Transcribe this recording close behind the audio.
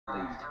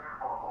lead.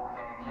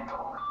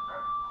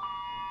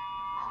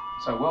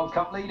 So World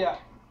Cup leader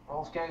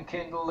Wolfgang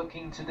Kindl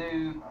looking to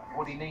do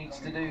what he needs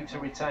to do to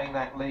retain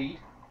that lead.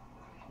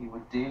 He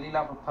would dearly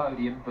love a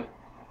podium, but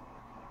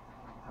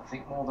I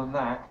think more than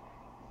that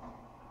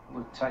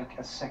would take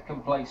a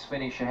second place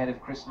finish ahead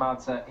of Chris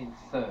Marta in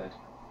third.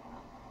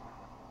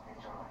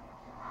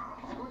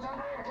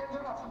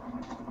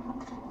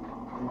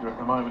 Leader at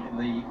the moment in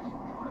the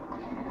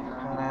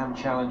Pan Am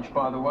Challenge,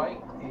 by the way,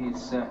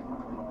 is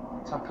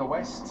Tucker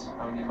West.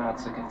 Only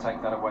Marta can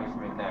take that away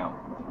from him now.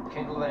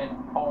 Kindl then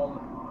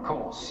on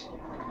course.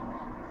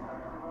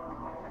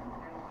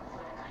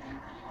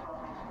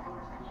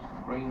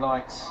 Green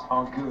lights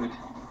are good.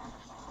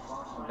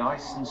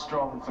 Nice and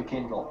strong for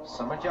Kindl.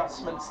 Some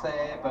adjustments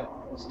there, but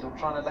still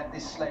trying to let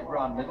this sled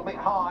run. A little bit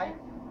high,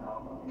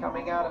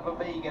 coming out of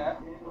Amiga.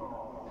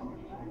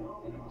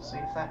 See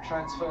if that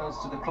transfers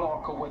to the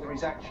clock or whether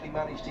he's actually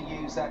managed to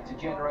use that to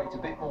generate a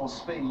bit more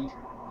speed.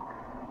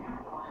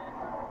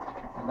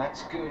 And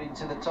that's good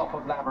into the top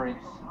of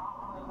Labyrinth.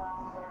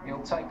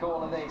 He'll take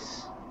all of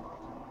this.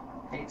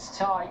 It's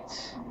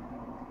tight.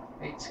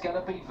 It's going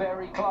to be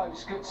very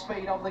close. Good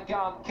speed on the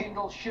gun.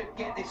 Kindl should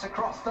get this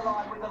across the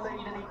line with the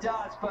lead, and he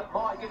does. But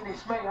my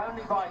goodness me,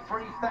 only by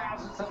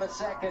 0.03 of a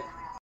second.